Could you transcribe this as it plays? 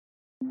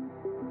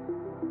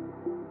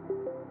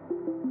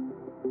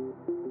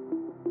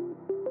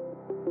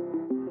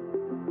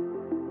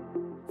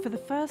For the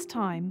first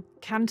time,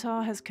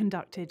 Kantar has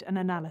conducted an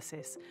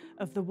analysis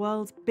of the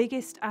world's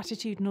biggest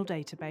attitudinal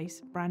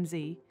database,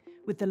 BrandZ,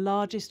 with the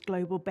largest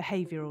global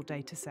behavioural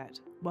dataset,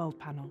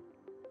 WorldPanel.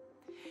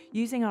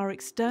 Using our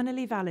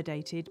externally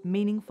validated,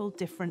 meaningful,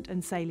 different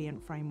and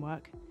salient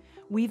framework,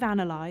 we've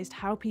analysed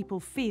how people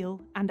feel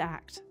and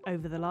act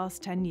over the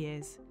last 10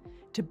 years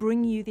to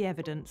bring you the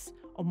evidence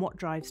on what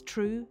drives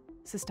true,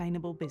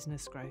 sustainable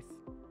business growth.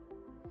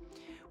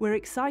 We're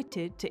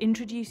excited to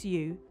introduce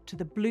you to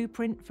the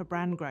blueprint for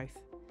brand growth,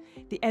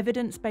 the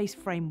evidence-based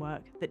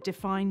framework that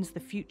defines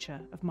the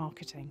future of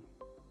marketing.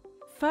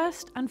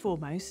 First and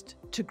foremost,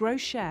 to grow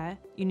share,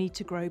 you need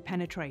to grow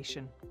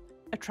penetration,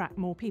 attract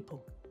more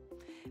people.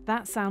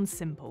 That sounds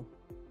simple,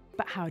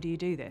 but how do you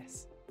do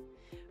this?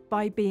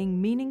 By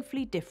being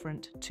meaningfully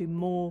different to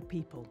more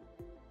people.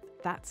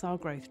 That's our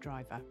growth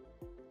driver.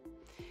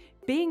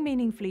 Being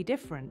meaningfully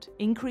different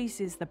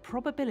increases the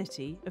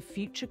probability of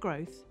future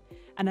growth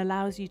and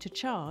allows you to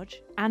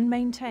charge and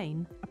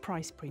maintain a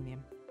price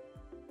premium.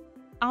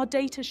 Our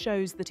data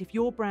shows that if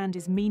your brand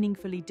is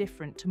meaningfully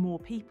different to more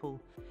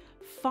people,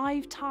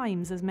 5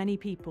 times as many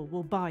people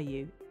will buy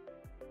you.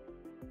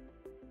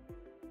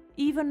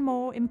 Even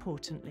more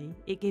importantly,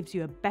 it gives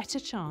you a better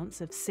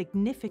chance of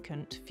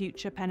significant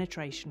future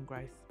penetration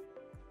growth.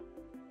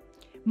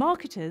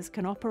 Marketers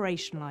can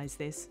operationalise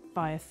this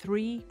via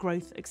 3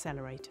 growth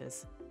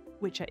accelerators,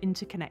 which are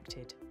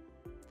interconnected.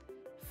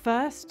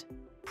 First,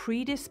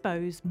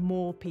 predispose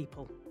more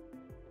people.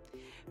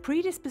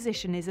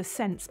 Predisposition is a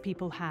sense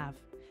people have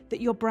that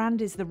your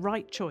brand is the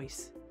right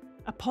choice,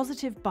 a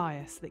positive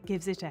bias that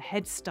gives it a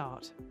head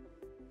start.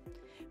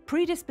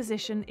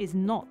 Predisposition is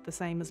not the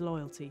same as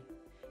loyalty.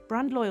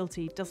 Brand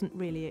loyalty doesn't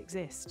really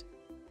exist.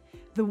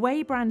 The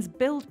way brands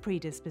build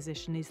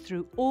predisposition is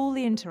through all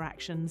the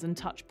interactions and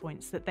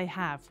touchpoints that they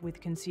have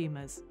with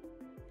consumers.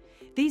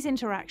 These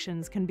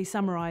interactions can be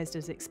summarised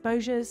as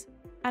exposures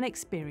and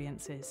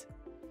experiences,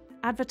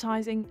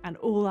 advertising and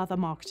all other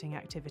marketing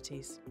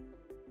activities.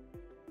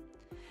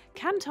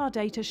 Kantar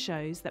data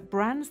shows that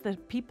brands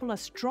that people are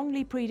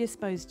strongly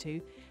predisposed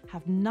to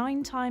have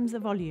 9 times the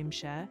volume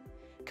share,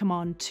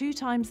 command 2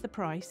 times the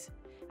price,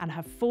 and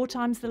have 4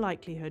 times the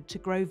likelihood to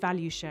grow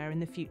value share in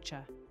the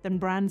future than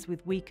brands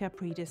with weaker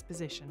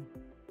predisposition.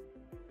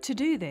 To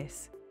do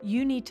this,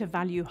 you need to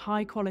value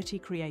high-quality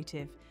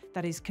creative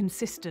that is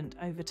consistent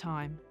over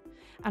time,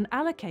 and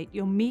allocate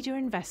your media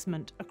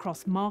investment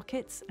across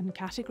markets and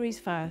categories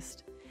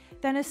first,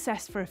 then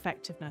assess for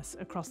effectiveness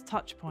across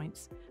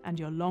touchpoints and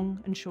your long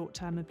and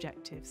short-term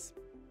objectives.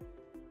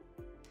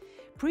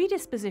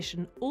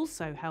 Predisposition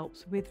also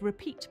helps with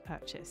repeat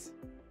purchase.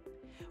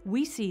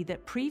 We see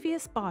that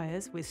previous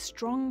buyers with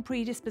strong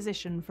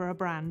predisposition for a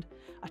brand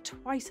are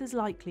twice as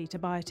likely to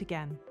buy it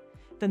again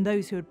than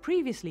those who had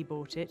previously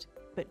bought it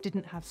but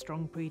didn't have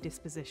strong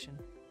predisposition.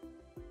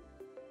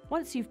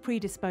 Once you've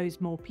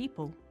predisposed more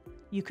people,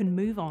 you can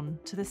move on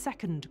to the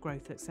second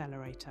growth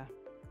accelerator,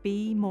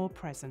 be more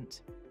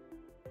present.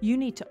 You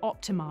need to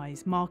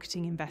optimise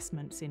marketing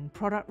investments in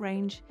product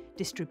range,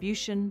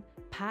 distribution,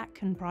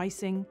 pack and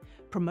pricing,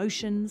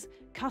 promotions,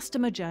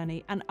 customer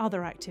journey and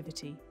other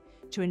activity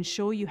to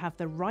ensure you have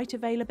the right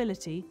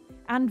availability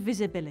and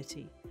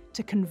visibility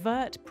to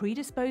convert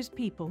predisposed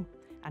people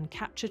and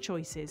capture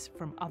choices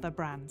from other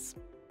brands.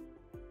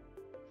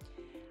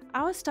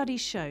 Our study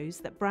shows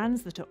that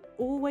brands that are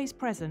always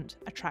present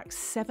attract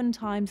 7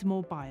 times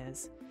more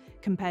buyers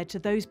compared to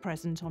those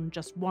present on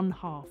just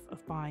 1/2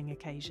 of buying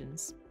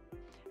occasions.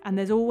 And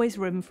there's always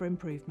room for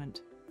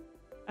improvement.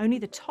 Only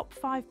the top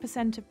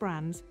 5% of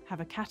brands have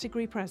a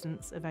category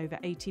presence of over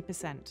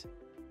 80%.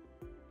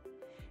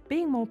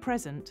 Being more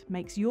present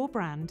makes your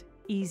brand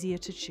easier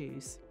to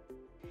choose.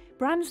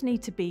 Brands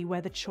need to be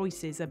where the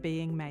choices are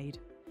being made.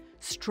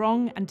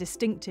 Strong and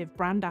distinctive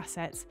brand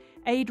assets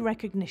aid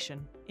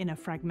recognition in a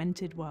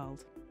fragmented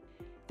world.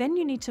 Then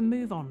you need to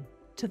move on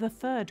to the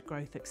third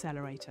growth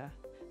accelerator,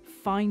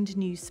 find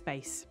new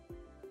space.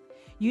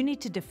 You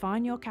need to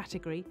define your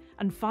category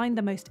and find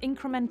the most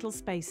incremental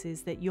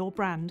spaces that your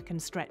brand can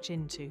stretch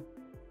into.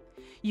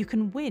 You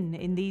can win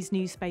in these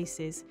new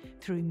spaces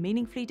through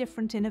meaningfully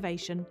different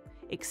innovation,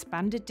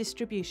 expanded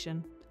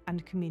distribution,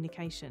 and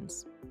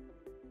communications.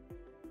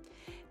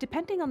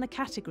 Depending on the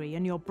category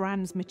and your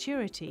brand's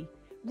maturity,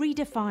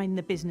 redefine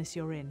the business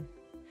you're in,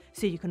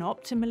 so you can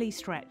optimally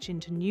stretch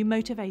into new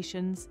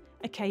motivations,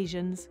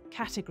 occasions,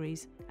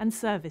 categories, and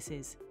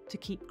services to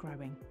keep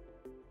growing.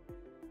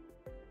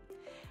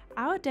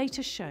 Our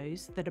data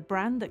shows that a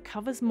brand that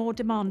covers more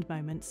demand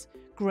moments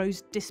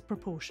grows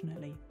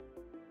disproportionately.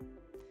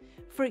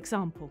 For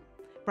example,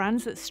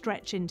 brands that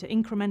stretch into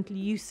incremental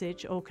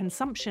usage or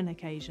consumption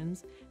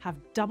occasions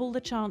have double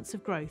the chance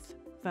of growth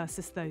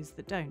versus those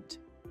that don't.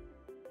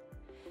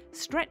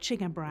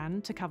 Stretching a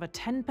brand to cover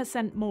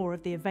 10% more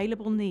of the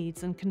available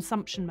needs and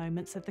consumption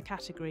moments of the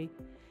category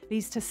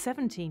leads to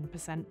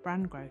 17%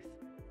 brand growth.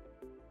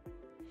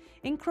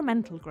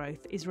 Incremental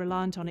growth is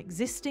reliant on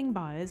existing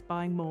buyers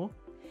buying more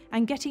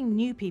and getting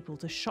new people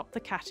to shop the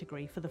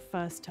category for the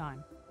first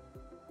time.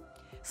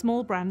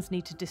 Small brands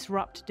need to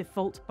disrupt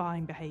default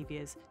buying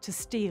behaviours to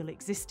steal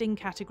existing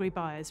category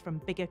buyers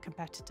from bigger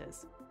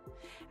competitors.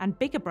 And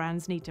bigger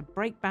brands need to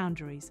break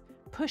boundaries,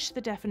 push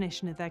the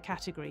definition of their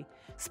category,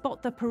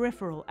 spot the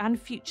peripheral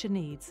and future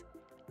needs,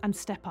 and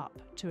step up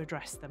to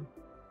address them.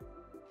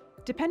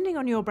 Depending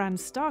on your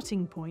brand's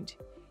starting point,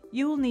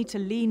 you will need to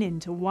lean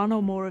into one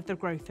or more of the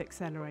growth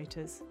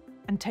accelerators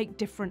and take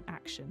different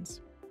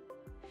actions.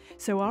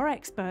 So our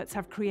experts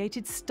have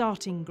created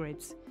starting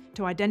grids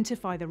to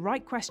identify the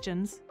right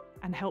questions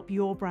and help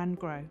your brand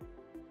grow.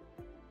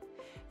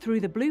 Through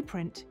the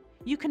blueprint,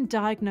 you can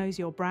diagnose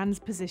your brand's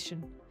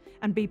position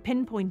and be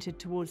pinpointed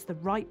towards the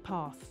right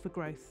path for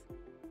growth.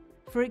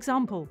 For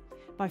example,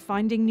 by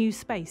finding new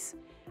space,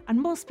 and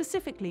more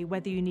specifically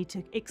whether you need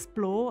to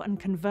explore and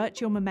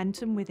convert your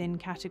momentum within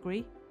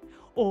category,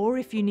 or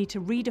if you need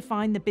to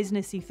redefine the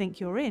business you think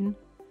you're in,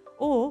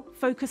 or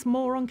focus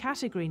more on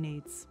category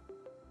needs.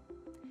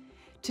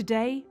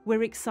 Today,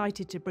 we're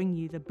excited to bring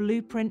you the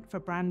Blueprint for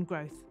Brand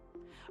Growth,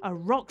 a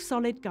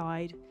rock-solid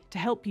guide to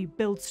help you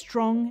build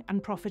strong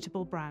and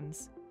profitable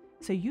brands,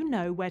 so you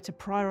know where to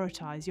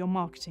prioritise your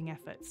marketing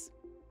efforts.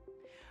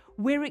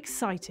 We're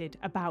excited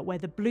about where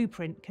the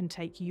Blueprint can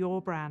take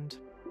your brand.